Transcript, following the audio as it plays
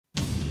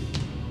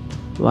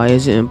Why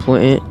is it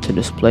important to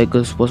display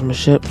good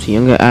sportsmanship to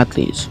younger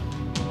athletes?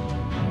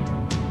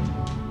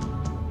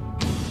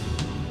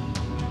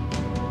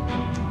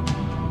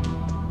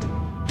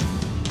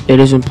 It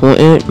is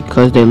important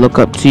because they look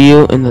up to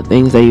you and the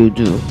things that you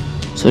do,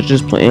 such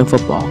as playing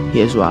football.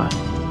 Here's why.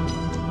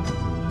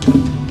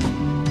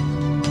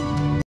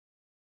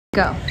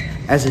 Go.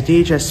 As a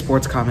DHS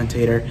sports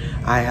commentator,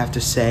 I have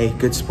to say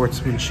good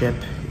sportsmanship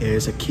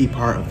is a key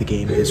part of the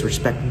game. It is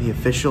respecting the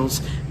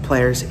officials,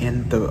 players,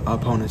 and the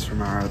opponents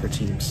from our other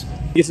teams.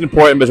 It's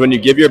important because when you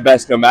give your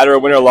best, no matter a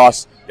win or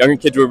loss, younger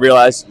kids will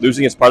realize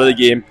losing is part of the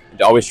game and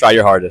to always try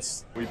your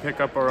hardest. We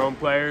pick up our own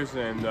players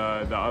and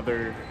the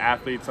other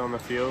athletes on the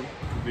field,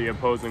 the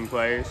opposing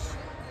players,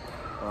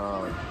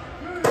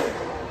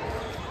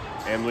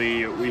 and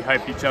we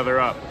hype each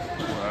other up.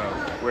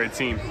 We're a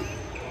team.